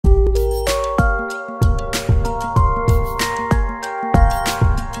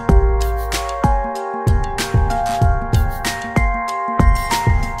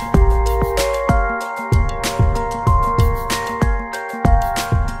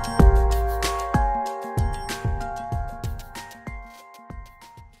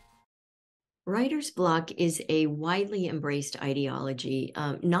Writer's block is a widely embraced ideology,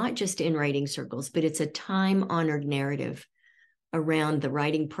 not just in writing circles, but it's a time-honored narrative around the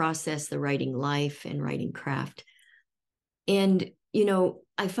writing process, the writing life, and writing craft. And,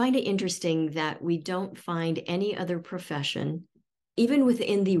 I find it interesting that we don't find any other profession, even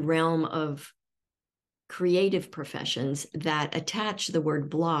within the realm of creative professions, that attach the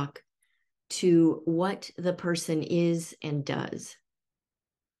word block to what the person is and does.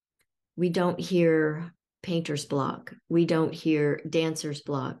 We don't hear painter's block. We don't hear dancer's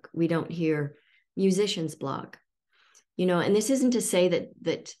block. We don't hear musician's block. And this isn't to say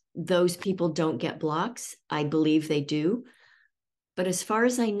that those people don't get blocks. I believe they do. But as far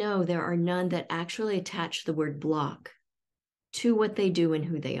as I know, there are none that actually attach the word block to what they do and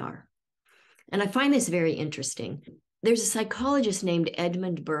who they are. And I find this very interesting. There's a psychologist named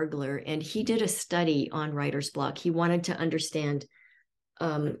Edmund Bergler, and he did a study on writer's block. He wanted to understand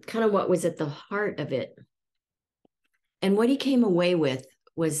kind of what was at the heart of it. And what he came away with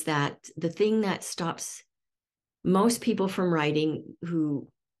was that the thing that stops most people from writing who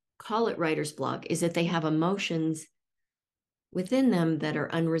call it writer's block is that they have emotions within them that are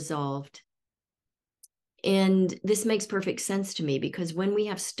unresolved. And this makes perfect sense to me, because when we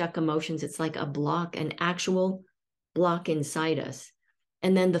have stuck emotions, it's like a block, an actual block inside us.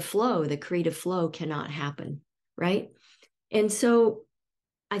 And then the creative flow cannot happen, right? And so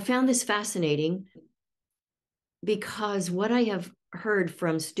I found this fascinating, because what I have heard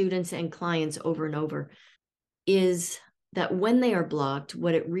from students and clients over and over is that when they are blocked,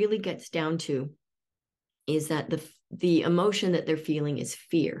 what it really gets down to is that the emotion that they're feeling is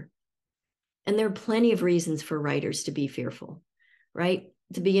fear. And there are plenty of reasons for writers to be fearful, right?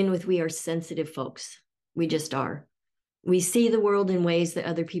 To begin with, we are sensitive folks. We just are. We see the world in ways that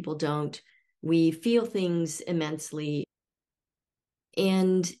other people don't. We feel things immensely.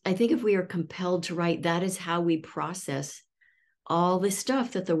 And I think if we are compelled to write, that is how we process all the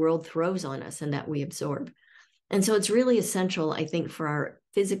stuff that the world throws on us and that we absorb. And so it's really essential, I think, for our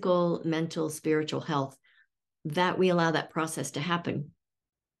physical, mental, spiritual health, that we allow that process to happen.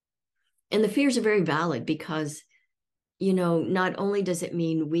 And the fears are very valid, because, not only does it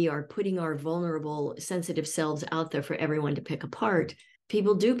mean we are putting our vulnerable, sensitive selves out there for everyone to pick apart,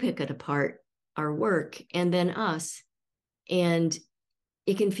 people do pick it apart, our work, and then us. And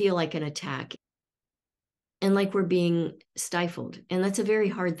it can feel like an attack and like we're being stifled. And that's a very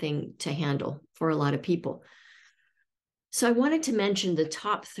hard thing to handle for a lot of people. So I wanted to mention the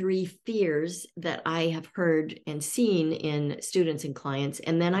top 3 fears that I have heard and seen in students and clients,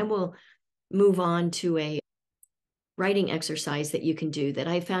 and then I will move on to a writing exercise that you can do that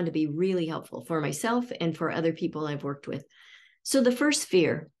I found to be really helpful for myself and for other people I've worked with. So the first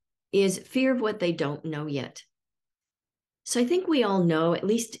fear is fear of what they don't know yet. So I think we all know, at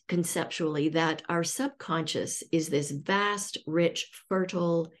least conceptually, that our subconscious is this vast, rich,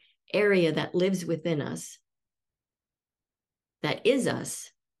 fertile area that lives within us, that is us,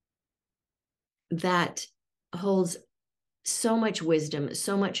 that holds so much wisdom,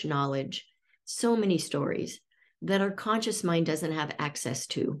 so much knowledge, so many stories that our conscious mind doesn't have access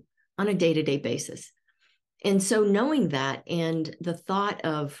to on a day-to-day basis. And so knowing that, and the thought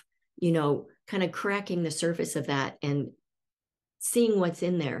of, kind of cracking the surface of that and seeing what's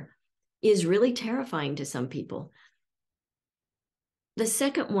in there, is really terrifying to some people. The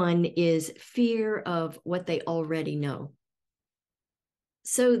second one is fear of what they already know.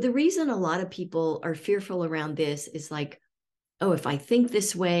 So the reason a lot of people are fearful around this is like, oh, if I think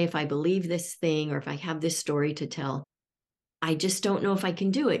this way, if I believe this thing, or if I have this story to tell, I just don't know if I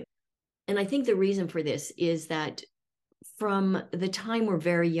can do it. And I think the reason for this is that from the time we're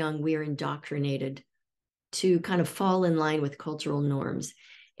very young, we are indoctrinated to kind of fall in line with cultural norms.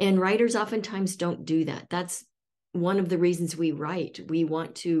 And writers oftentimes don't do that. That's one of the reasons we write. We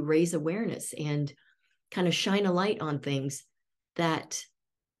want to raise awareness and kind of shine a light on things that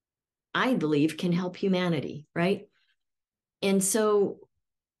I believe can help humanity, right? And so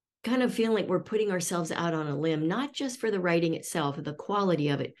kind of feeling like we're putting ourselves out on a limb, not just for the writing itself, the quality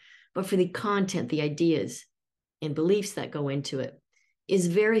of it, but for the content, the ideas and beliefs that go into it, is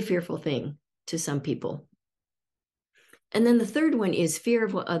a very fearful thing to some people. And then the third one is fear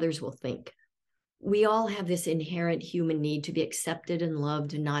of what others will think. We all have this inherent human need to be accepted and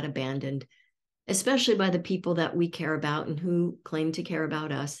loved and not abandoned, especially by the people that we care about and who claim to care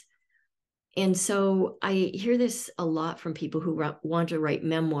about us. And so I hear this a lot from people who want to write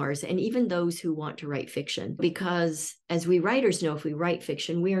memoirs, and even those who want to write fiction, because as we writers know, if we write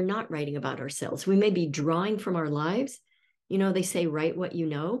fiction, we are not writing about ourselves. We may be drawing from our lives. They say, write what you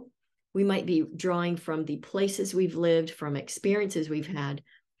know. We might be drawing from the places we've lived, from experiences we've had.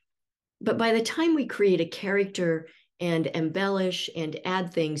 But by the time we create a character and embellish and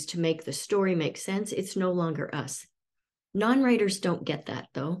add things to make the story make sense, it's no longer us. Non-writers don't get that,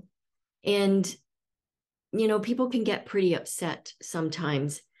 though. And, you know, people can get pretty upset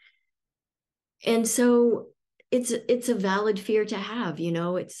sometimes. And so it's a valid fear to have, you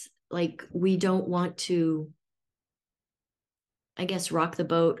know. It's like we don't want to, I guess, rock the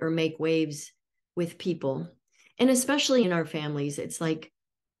boat or make waves with people. And especially in our families, it's like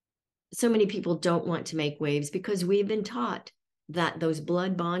so many people don't want to make waves because we've been taught that those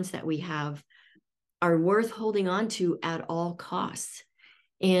blood bonds that we have are worth holding on to at all costs.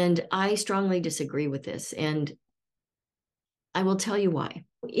 And I strongly disagree with this. And I will tell you why.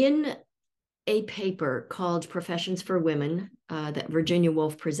 In a paper called Professions for Women that Virginia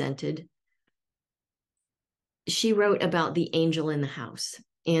Woolf presented, she wrote about the angel in the house.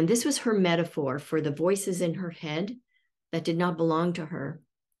 And this was her metaphor for the voices in her head that did not belong to her,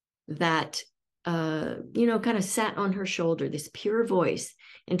 that, you know, kind of sat on her shoulder, this pure voice,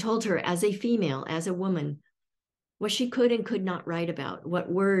 and told her as a female, as a woman, what she could and could not write about,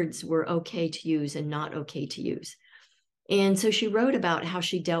 what words were okay to use and not okay to use. And so she wrote about how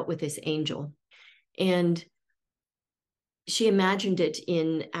she dealt with this angel. And she imagined it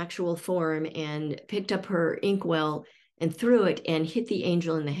in actual form and picked up her inkwell and threw it and hit the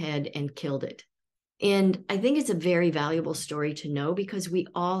angel in the head and killed it. And I think it's a very valuable story to know because we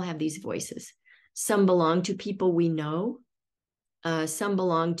all have these voices. Some belong to people we know, some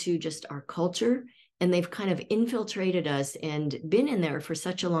belong to just our culture, and they've kind of infiltrated us and been in there for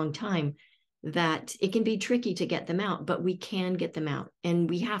such a long time that it can be tricky to get them out, but we can get them out, and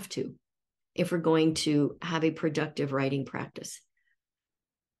we have to if we're going to have a productive writing practice.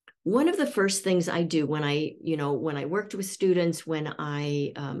 One of the first things I do when I worked with students, when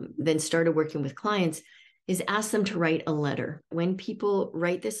I then started working with clients, is ask them to write a letter. When people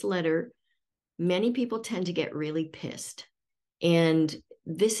write this letter, many people tend to get really pissed. And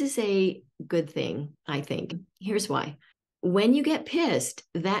this is a good thing, I think. Here's why. When you get pissed,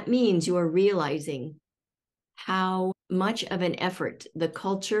 that means you are realizing how much of an effort the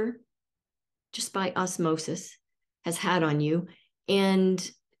culture, just by osmosis, has had on you,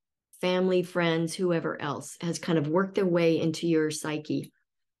 and family, friends, whoever else has kind of worked their way into your psyche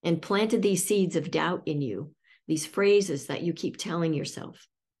and planted these seeds of doubt in you, these phrases that you keep telling yourself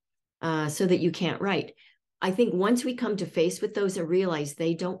so that you can't write. I think once we come to face with those and realize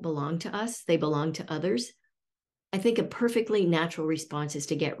they don't belong to us, they belong to others, I think a perfectly natural response is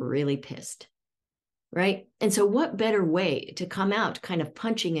to get really pissed, right? And so what better way to come out kind of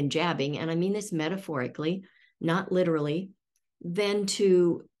punching and jabbing, and I mean this metaphorically, not literally, than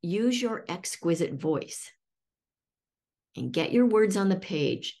to use your exquisite voice and get your words on the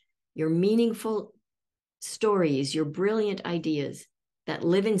page, your meaningful stories, your brilliant ideas that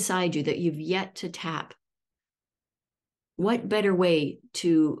live inside you that you've yet to tap. What better way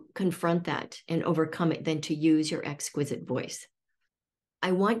to confront that and overcome it than to use your exquisite voice?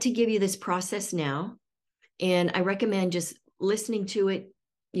 I want to give you this process now, and I recommend just listening to it.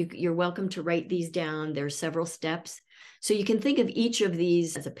 You're welcome to write these down. There are several steps. So you can think of each of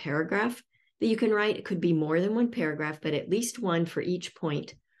these as a paragraph that you can write. It could be more than one paragraph, but at least one for each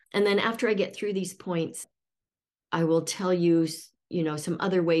point. And then after I get through these points, I will tell you, some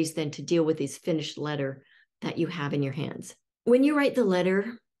other ways then to deal with this finished letter that you have in your hands. When you write the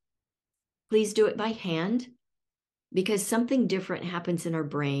letter, please do it by hand, because something different happens in our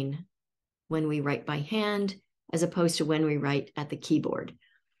brain when we write by hand as opposed to when we write at the keyboard.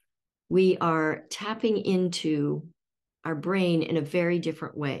 We are tapping into our brain in a very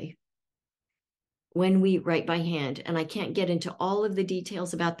different way when we write by hand. And I can't get into all of the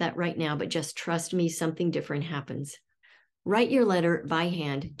details about that right now, but just trust me, something different happens. Write your letter by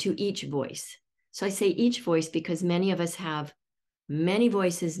hand to each voice. So I say each voice because many of us have many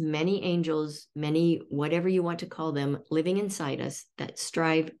voices, many angels, many whatever you want to call them, living inside us that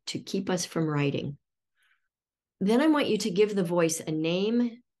strive to keep us from writing. Then I want you to give the voice a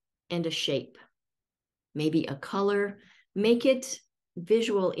name and a shape, maybe a color. Make it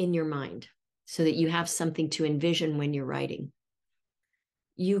visual in your mind so that you have something to envision when you're writing.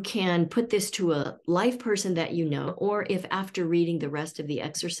 You can put this to a live person that you know, or if after reading the rest of the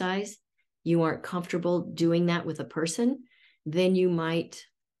exercise, you aren't comfortable doing that with a person, then you might,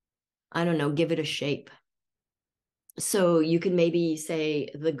 give it a shape. So you can maybe say,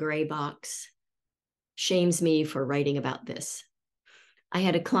 the gray box shames me for writing about this. I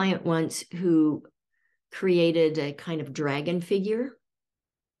had a client once who created a kind of dragon figure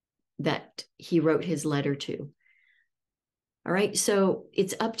that he wrote his letter to. All right, so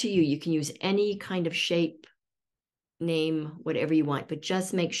it's up to you. You can use any kind of shape, name, whatever you want, but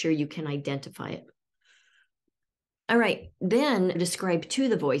just make sure you can identify it. All right, then describe to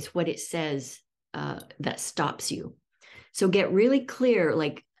the voice what it says that stops you. So get really clear,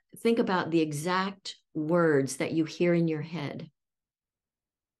 like think about the exact words that you hear in your head.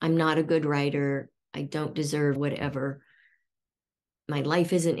 I'm not a good writer. I don't deserve whatever. My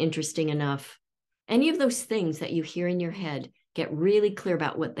life isn't interesting enough. Any of those things that you hear in your head, get really clear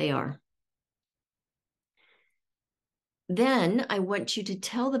about what they are. Then I want you to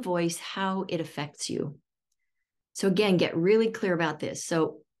tell the voice how it affects you. So again, get really clear about this.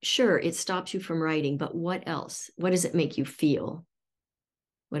 So sure, it stops you from writing, but what else? What does it make you feel?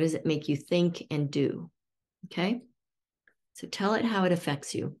 What does it make you think and do? Okay. So tell it how it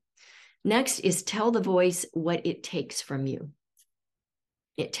affects you. Next is tell the voice what it takes from you.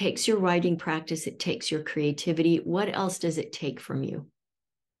 It takes your writing practice. It takes your creativity. What else does it take from you?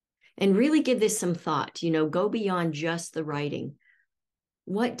 And really give this some thought, go beyond just the writing.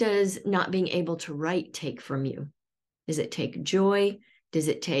 What does not being able to write take from you? Does it take joy? Does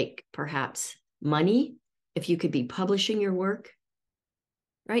it take perhaps money if you could be publishing your work?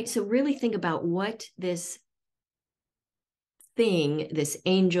 Right? So really think about what this thing, this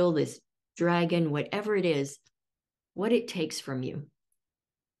angel, this dragon, whatever it is, what it takes from you.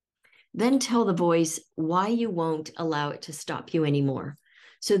 Then tell the voice why you won't allow it to stop you anymore.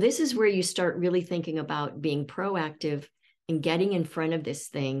 So this is where you start really thinking about being proactive and getting in front of this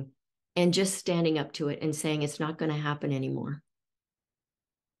thing and just standing up to it and saying it's not going to happen anymore.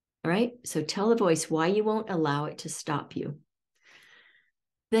 All right. So tell the voice why you won't allow it to stop you.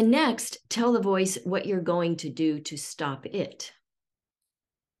 Then next, tell the voice what you're going to do to stop it.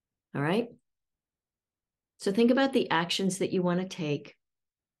 All right. So think about the actions that you want to take.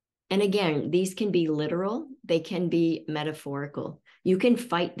 And again, these can be literal. They can be metaphorical. You can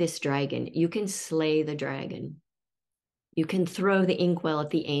fight this dragon. You can slay the dragon. You can throw the inkwell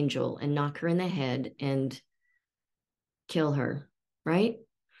at the angel and knock her in the head and kill her, right?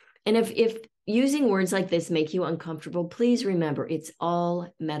 And if using words like this make you uncomfortable, please remember it's all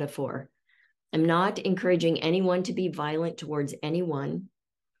metaphor. I'm not encouraging anyone to be violent towards anyone.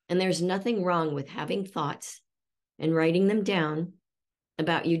 And there's nothing wrong with having thoughts and writing them down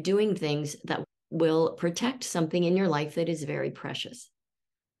about you doing things that will protect something in your life that is very precious.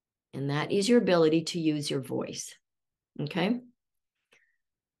 And that is your ability to use your voice. Okay?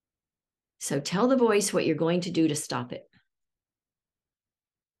 So tell the voice what you're going to do to stop it.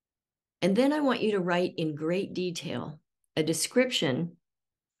 And then I want you to write in great detail a description,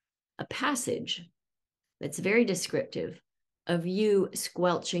 a passage that's very descriptive of you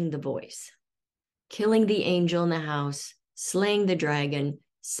squelching the voice, killing the angel in the house, slaying the dragon,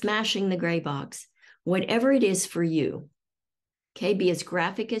 smashing the gray box, whatever it is for you. Okay, be as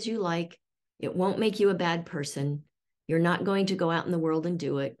graphic as you like. It won't make you a bad person. You're not going to go out in the world and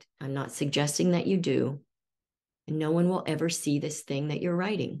do it. I'm not suggesting that you do. And no one will ever see this thing that you're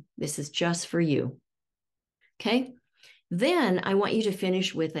writing. This is just for you. Okay? Then I want you to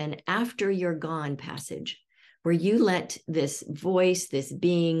finish with an after you're gone passage where you let this voice, this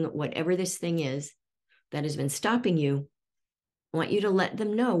being, whatever this thing is that has been stopping you, I want you to let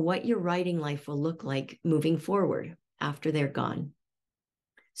them know what your writing life will look like moving forward after they're gone.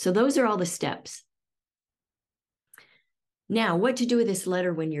 So those are all the steps. Now, what to do with this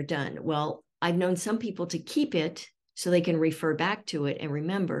letter when you're done? Well, I've known some people to keep it so they can refer back to it and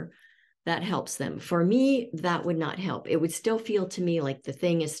remember. That helps them. For me, that would not help. It would still feel to me like the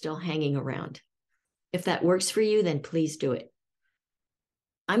thing is still hanging around. If that works for you, then please do it.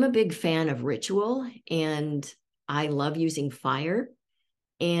 I'm a big fan of ritual and I love using fire.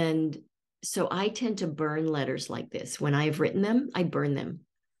 And so I tend to burn letters like this. When I've written them, I burn them.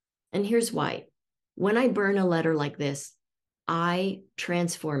 And here's why. When I burn a letter like this, I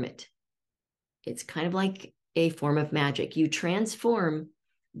transform it. It's kind of like a form of magic. You transform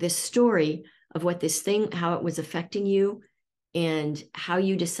this story of what this thing, how it was affecting you and how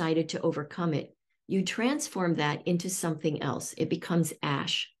you decided to overcome it. You transform that into something else. It becomes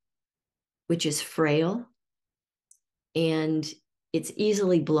ash, which is frail and it's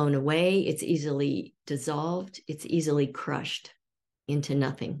easily blown away. It's easily dissolved. It's easily crushed into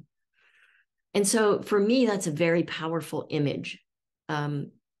nothing. And so for me, that's a very powerful image,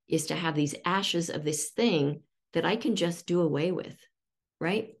 is to have these ashes of this thing that I can just do away with,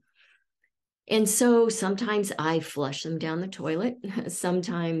 right? And so sometimes I flush them down the toilet.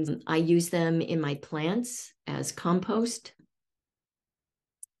 Sometimes I use them in my plants as compost.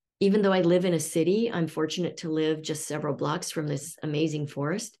 Even though I live in a city, I'm fortunate to live just several blocks from this amazing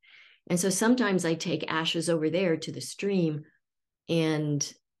forest. And so sometimes I take ashes over there to the stream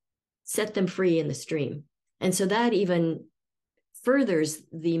and set them free in the stream. And so that even furthers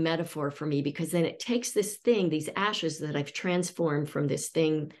the metaphor for me, because then it takes this thing, these ashes that I've transformed from this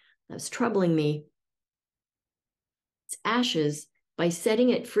thing that's troubling me, it's ashes, by setting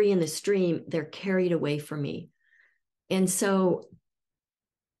it free in the stream, they're carried away from me. And so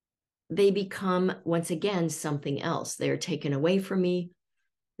they become, once again, something else. They're taken away from me.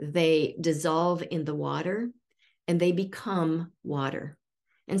 They dissolve in the water and they become water.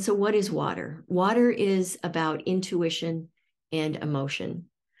 And so what is water? Water is about intuition and emotion,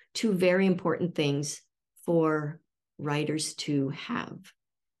 two very important things for writers to have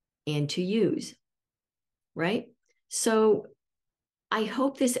and to use, right? So I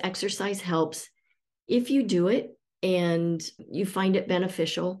hope this exercise helps. If you do it and you find it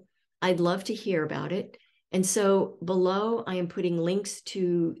beneficial, I'd love to hear about it. And so below, I am putting links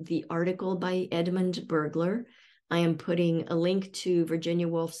to the article by Edmund Bergler. I am putting a link to Virginia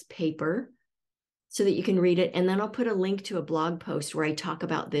Woolf's paper so that you can read it. And then I'll put a link to a blog post where I talk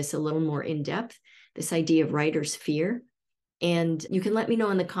about this a little more in depth, this idea of writer's fear. And you can let me know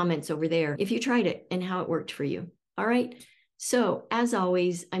in the comments over there if you tried it and how it worked for you. All right. So as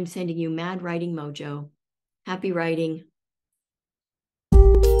always, I'm sending you mad writing mojo. Happy writing.